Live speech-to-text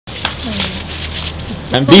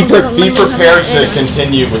And be prepared to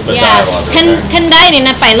continue with the dialogue. คันได้นี่น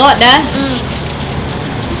ะไปรอดเด้อ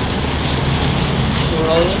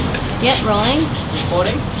Rolling. Yep, rolling.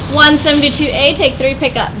 Recording. 172A, take 3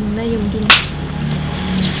 pickup. ได้ยุงกิน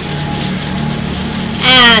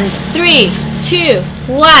And 3, 2,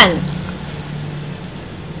 1.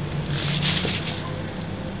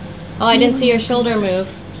 Oh, I didn't see your shoulder move.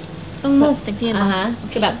 ต้อง move ตะเกียบ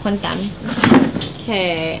คือแบบคนตัน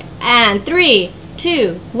Okay, and 3,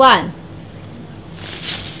 2, 1.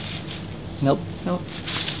 Nope. Nope.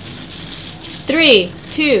 3,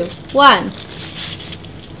 2, 1.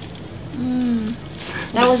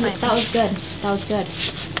 That was good. That was good.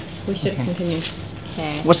 We should continue.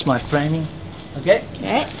 Okay. What's my framing? Okay.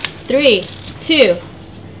 Okay. 3, 2.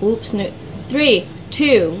 Oops, no. 3,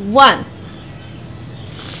 2, 1.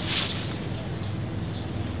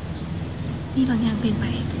 มีบางอย่างเปลี่ยนไป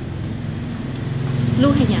ลู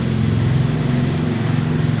กเห็นยัง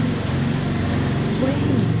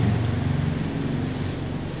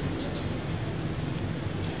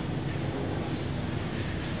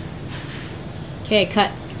Okay,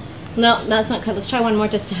 cut. No, that's not cut. Let's try one more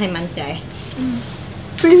just to Monday.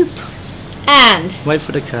 And Wait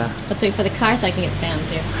for the car. let's wait for the car so I can get Sam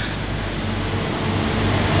too.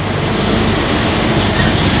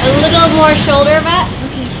 A little more shoulder back. โอ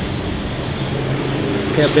เค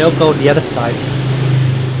Okay, they'll go the other side.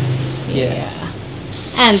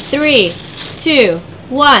 And 3, 2,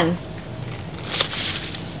 1.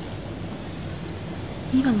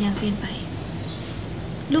 มีบางอย่างเปลี่ยนไป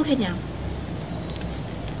ลูกเห็นยัง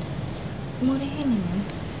ไม่ได้เห็น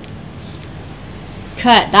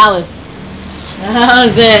Cut. That was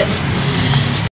it.